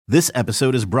This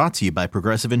episode is brought to you by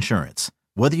Progressive Insurance.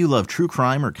 Whether you love true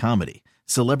crime or comedy,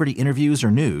 celebrity interviews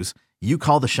or news, you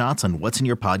call the shots on what's in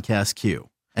your podcast queue.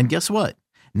 And guess what?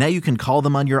 Now you can call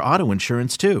them on your auto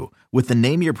insurance too with the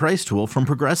Name Your Price tool from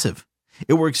Progressive.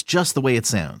 It works just the way it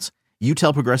sounds. You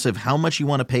tell Progressive how much you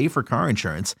want to pay for car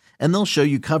insurance, and they'll show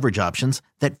you coverage options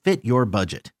that fit your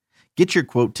budget. Get your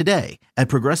quote today at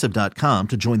Progressive.com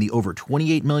to join the over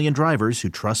 28 million drivers who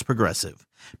trust Progressive.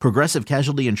 Progressive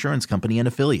Casualty Insurance Company and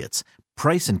Affiliates.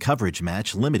 Price and coverage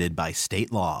match limited by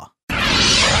state law.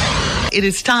 It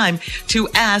is time to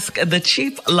ask the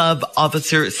Chief Love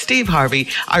Officer, Steve Harvey,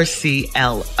 our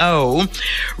CLO.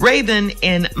 Raven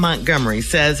in Montgomery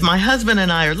says, my husband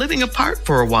and I are living apart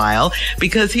for a while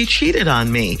because he cheated on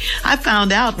me. I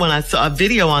found out when I saw a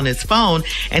video on his phone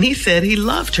and he said he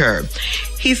loved her.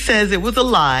 He says it was a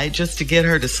lie just to get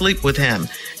her to sleep with him.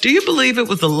 Do you believe it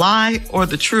was a lie or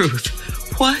the truth?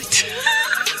 What?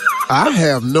 I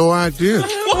have no idea.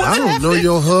 I don't know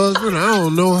your husband. I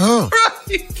don't know her.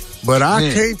 Right. But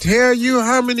I can't tell you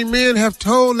how many men have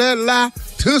told that lie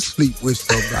to sleep with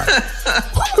somebody.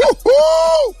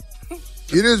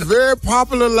 It is a very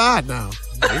popular lie now.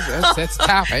 That's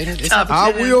top, ain't it?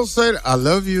 I will say that I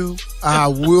love you. I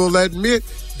will admit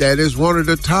that is one of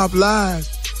the top lies.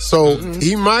 So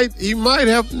he might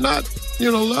have not,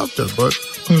 loved her, but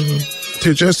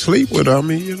to just sleep with her,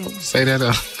 Say that.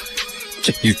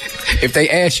 If they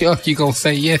ask you, you gonna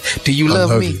say yes. Do you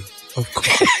love me? You. Of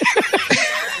course.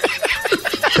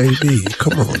 Baby,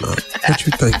 come on now. What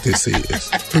you think this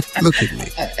is? Look at me.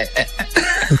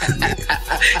 Look at me.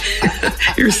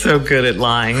 You're so good at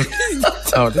lying.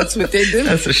 Oh, that's what they do.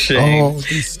 That's a shame. All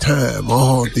this time,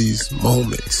 all these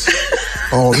moments,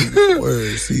 all these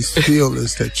words, these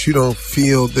feelings that you don't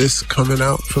feel this coming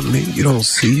out from me. You don't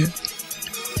see it.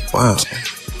 Wow.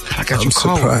 I got I'm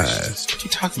surprised. What you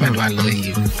talking about? I love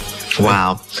you.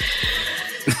 Wow.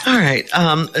 All right.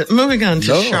 Moving on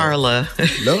to Charla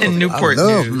in Newport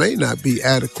love News. may not be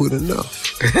adequate enough.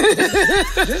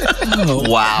 Oh,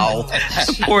 wow.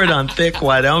 Pour it on thick,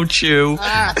 why don't you?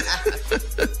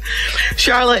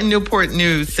 Charla in Newport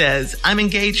News says, I'm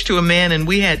engaged to a man and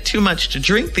we had too much to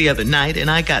drink the other night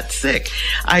and I got sick.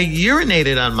 I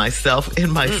urinated on myself in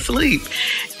my sleep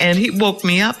and he woke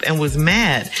me up and was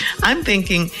mad. I'm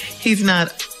thinking he's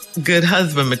not good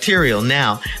husband material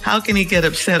now. How can he get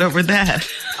upset over that?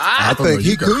 I think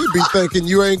he could be thinking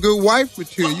you ain't good wife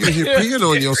material. You're here peeing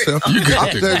on yourself. I'm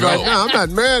saying right now, I'm not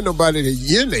marrying nobody that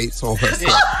urinates on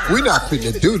herself. We're not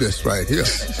finna do this right here.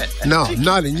 No,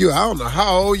 not in you. I don't know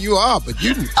how old you are, but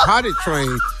you potty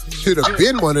trained should have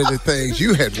been one of the things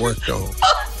you had worked on.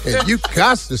 And you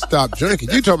got to stop drinking.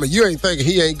 You told me you ain't thinking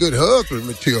he ain't good husband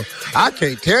material. I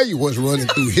can't tell you what's running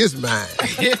through his mind.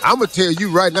 I'm going to tell you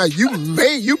right now,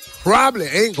 you probably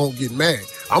ain't going to get married.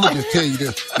 I'm going to just tell you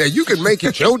this. Now, you can make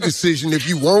it your decision if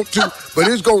you want to, but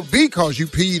it's going to be because you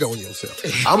peed on yourself.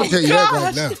 I'm going to tell you that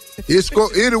right now.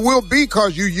 It will be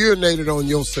because you urinated on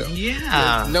yourself.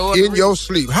 Yeah. In your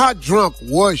sleep. How drunk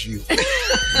was you?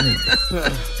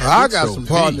 I got some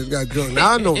partners got drunk.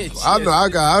 Now, I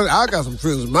got some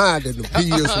friends of mine that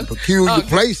pee in some peculiar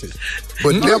places,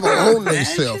 but never on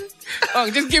themselves.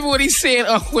 Just give me what he said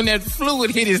when that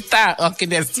fluid hit his thigh in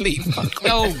that sleep.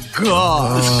 Oh,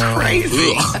 God. It's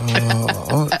crazy.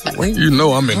 Wait, you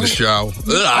know I'm in the shower.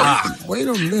 Wait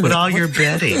a minute. With all your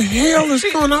bedding. What the hell is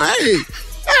going on?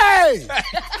 Hey!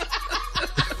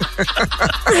 What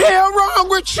the hell wrong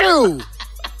with you?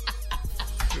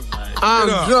 I'm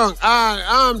drunk.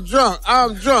 I'm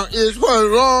drunk. It's what's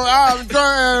wrong. I'm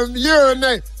drunk and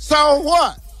urinate. So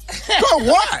what? So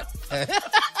what?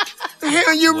 The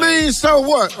hell you mean, so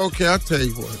what? Okay, I'll tell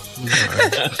you what.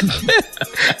 Right.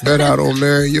 Bet I don't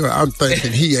marry you. I'm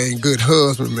thinking he ain't good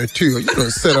husband material. You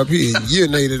done sit up here and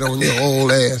urinated on your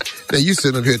old ass. Now you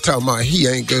sitting up here talking about he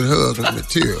ain't good husband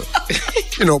material.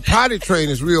 Potty train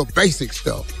is real basic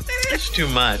stuff. That's too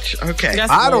much. Okay.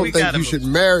 I don't think you should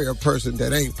marry a person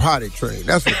that ain't potty trained.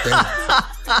 That's what they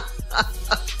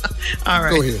All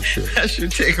right. Go ahead, sure. That's your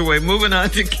takeaway. Moving on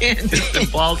to Candace in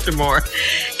Baltimore.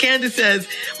 Candace says,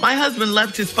 my husband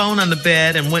left his phone on the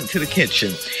bed and went to the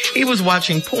kitchen. He was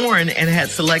watching porn and had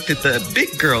selected the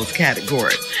big girls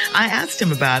category. I asked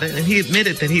him about it and he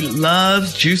admitted that he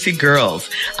loves juicy girls.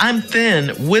 I'm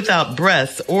thin, without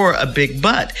breasts or a big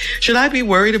butt. Should I be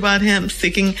worried about him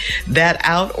seeking that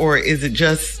out, or is it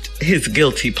just his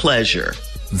guilty pleasure?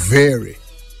 Very.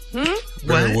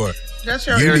 Very what? That's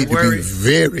your You need to worry. be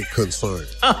very concerned.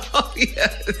 Oh,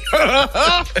 yes.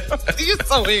 You're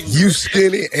so ignorant. You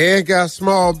skinny and got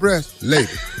small breasts. Lady,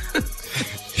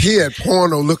 he had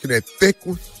porno looking at thick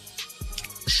ones.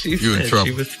 She You in said trouble.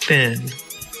 she was thin.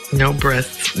 No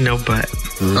breasts, no butt.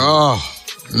 Oh,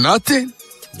 nothing?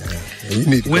 You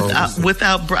need to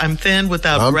I'm thin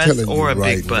without breasts or a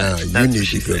big butt. Now,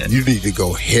 you need to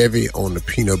go heavy on the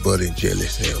peanut butter and jelly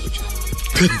sandwiches.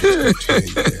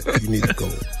 You need to go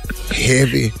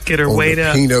heavy Get her on weight the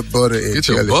up. peanut butter and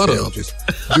jelly sandwiches.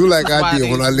 Do like I did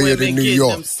when I lived in New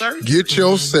York. Get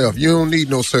yourself, you don't need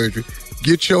no surgery.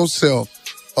 Get yourself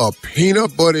a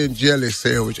peanut butter and jelly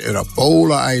sandwich and a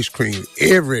bowl of ice cream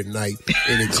every night,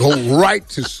 and it go right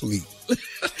to sleep.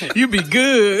 You be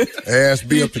good. Ass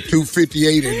be up to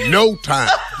 258 in no time.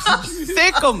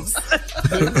 Thickums.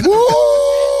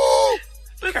 Woo!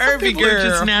 Curvy people girl. are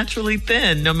Just naturally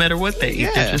thin, no matter what they eat.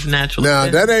 They're just naturally thin.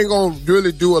 Now, that ain't going to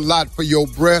really do a lot for your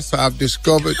breasts, I've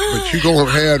discovered, but you going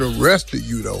to have the rest of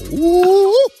you, though.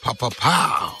 Ooh,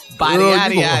 pow. Body,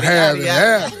 yaddy, yaddy,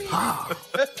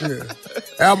 yaddy.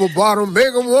 Apple bottom,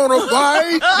 make them want to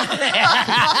bite.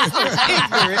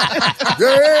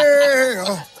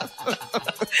 Yeah.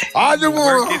 I just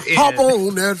want to hop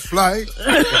on that flight.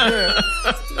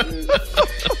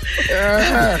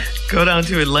 Go down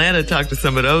to Atlanta, talk to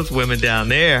some of those women down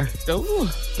there.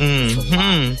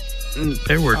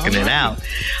 They're working it out.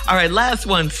 All right, last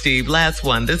one, Steve. Last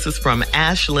one. This is from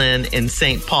Ashlyn in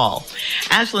St. Paul.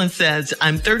 Ashlyn says,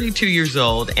 I'm 32 years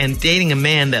old and dating a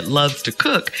man that loves to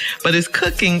cook, but his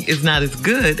cooking is not as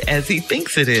good as he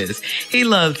thinks it is. He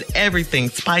loves everything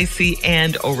spicy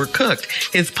and overcooked.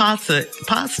 His pasta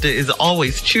is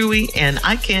always chewy and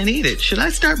I can't eat it. Should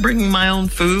I start bringing my own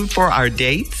food for our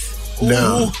dates?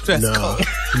 No,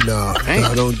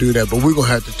 don't do that. But we're going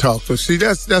to have to talk. So, see,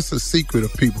 that's a secret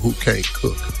of people who can't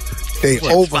cook. They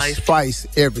overspice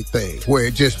everything, where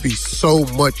it just be so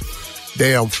much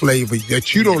damn flavor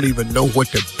that you don't even know what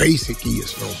the basic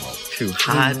is no more. Too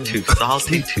hot, too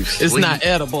salty, too sweet. It's not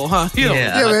edible, huh? You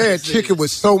ever had chicken with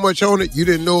so much on it, you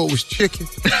didn't know it was chicken?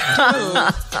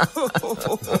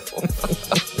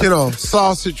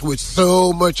 Sausage with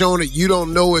so much on it, you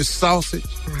don't know it's sausage?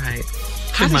 Right.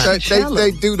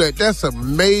 They do that. That's a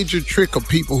major trick of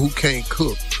people who can't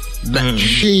cook.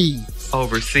 Cheese.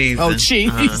 Over season. Oh,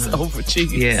 cheese. Over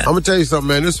cheese. Yeah. I'm going to tell you something,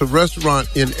 man. There's a restaurant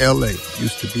in L.A.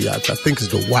 Used to be, I think it's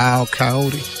the Wild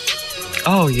Coyote.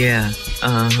 Oh, yeah.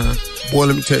 Boy,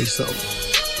 let me tell you something.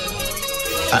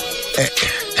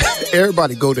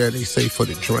 Everybody go there, they say, for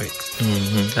the drinks.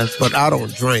 But I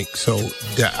don't drink, so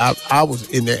I was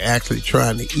in there actually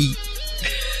trying to eat.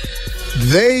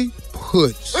 They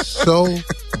put so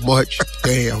much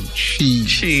damn cheese.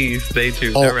 Cheese, they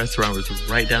do. That restaurant was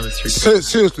right down the street.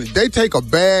 Seriously, they take a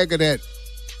bag of that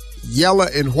yellow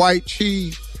and white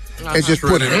cheese and just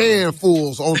put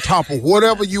handfuls on top of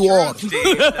whatever you order.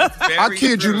 I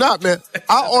kid you not, man.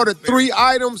 I ordered 3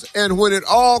 items, and when it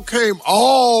all came,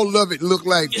 all of it looked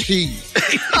like cheese.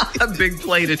 A big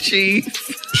plate of cheese.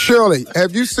 Shirley,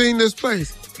 have you seen this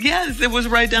place? Yes, it was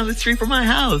right down the street from my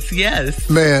house. Yes.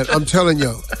 Man, I'm telling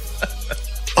you.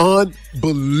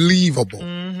 Unbelievable.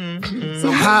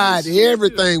 Hide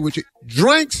everything with you.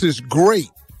 Drinks is great.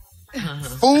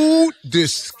 Food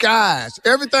disguised.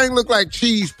 Everything look like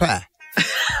cheese pie.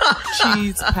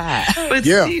 Cheese pie. But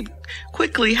Steve,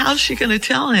 quickly, how's she going to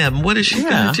tell him? What is she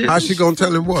going to do? How's she going to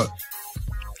tell him what?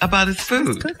 About his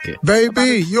food.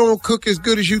 Baby, you don't cook as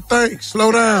good as you think.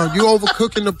 Slow down. You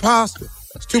overcooking the pasta.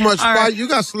 It's too much spice. Right. You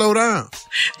got to slow down.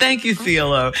 Thank you,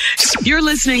 CLO. You're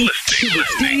listening to the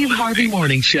Steve Harvey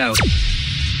Morning Show.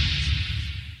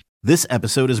 This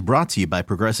episode is brought to you by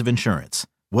Progressive Insurance.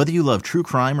 Whether you love true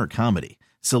crime or comedy,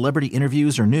 celebrity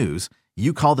interviews or news,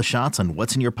 you call the shots on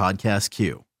what's in your podcast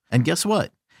queue. And guess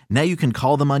what? Now you can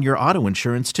call them on your auto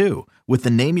insurance too with the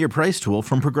Name Your Price tool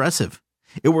from Progressive.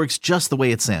 It works just the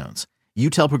way it sounds. You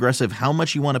tell Progressive how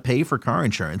much you want to pay for car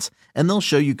insurance, and they'll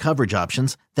show you coverage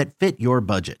options that fit your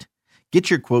budget. Get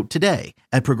your quote today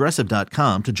at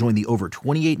Progressive.com to join the over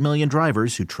 28 million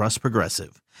drivers who trust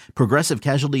Progressive. Progressive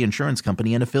Casualty Insurance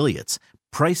Company and Affiliates.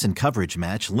 Price and coverage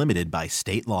match limited by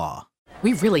state law.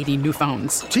 We really need new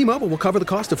phones. T-Mobile will cover the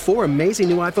cost of 4 amazing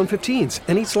new iPhone 15s,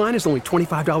 and each line is only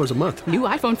 $25 a month. New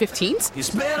iPhone 15s?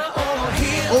 It's better over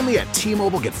here. Only at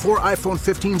T-Mobile, get 4 iPhone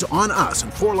 15s on us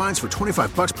and 4 lines for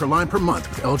 $25 per line per month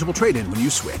with eligible trade-in when you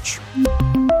switch.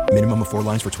 Minimum of 4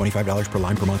 lines for $25 per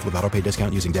line per month with autopay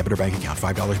discount using debit or bank account.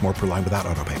 $5 more per line without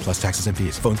autopay, plus taxes and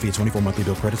fees. Phone fee at 24 monthly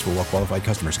bill credits for well-qualified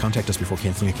customers. Contact us before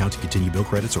canceling account to continue bill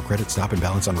credits or credit stop and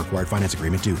balance on required finance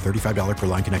agreement due. $35 per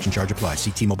line connection charge applies.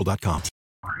 See T-Mobile.com.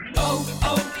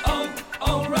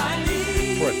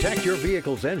 O'Reilly. For a Protect your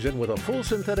vehicle's engine with a full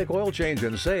synthetic oil change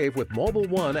and save with Mobil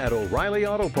 1 at O'Reilly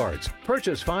Auto Parts.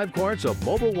 Purchase 5 quarts of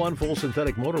Mobil 1 full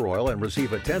synthetic motor oil and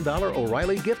receive a $10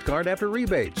 O'Reilly gift card after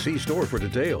rebate. See store for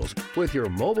details. With your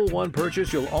Mobil 1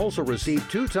 purchase, you'll also receive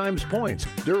 2 times points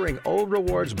during O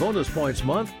Rewards Bonus Points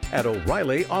Month at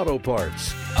O'Reilly Auto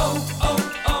Parts.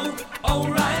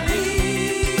 O'Reilly